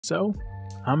So,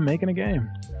 I'm making a game.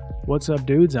 What's up,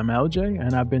 dudes? I'm LJ,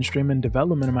 and I've been streaming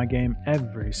development of my game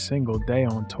every single day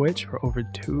on Twitch for over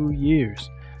 2 years.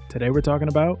 Today we're talking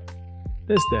about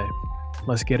this day.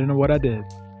 Let's get into what I did.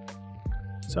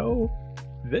 So,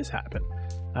 this happened.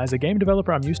 As a game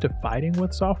developer, I'm used to fighting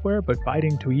with software, but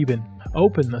fighting to even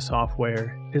open the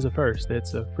software is a first.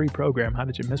 It's a free program. How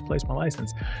did you misplace my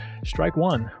license? Strike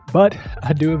one. But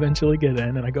I do eventually get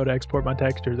in, and I go to export my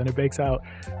textures, and it bakes out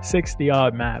 60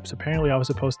 odd maps. Apparently, I was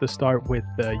supposed to start with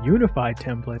the unified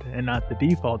template and not the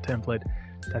default template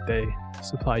that they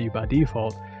supply you by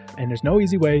default. And there's no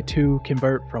easy way to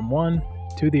convert from one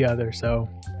to the other, so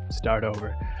start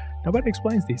over. Nobody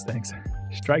explains these things.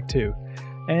 Strike two.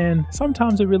 And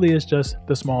sometimes it really is just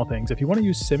the small things. If you want to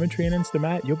use symmetry in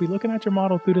Instamat, you'll be looking at your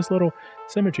model through this little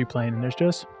symmetry plane, and there's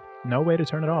just no way to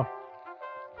turn it off.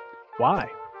 Why?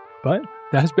 But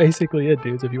that's basically it,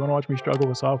 dudes. If you want to watch me struggle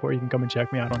with software, you can come and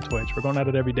check me out on Twitch. We're going at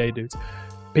it every day, dudes.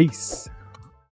 Peace.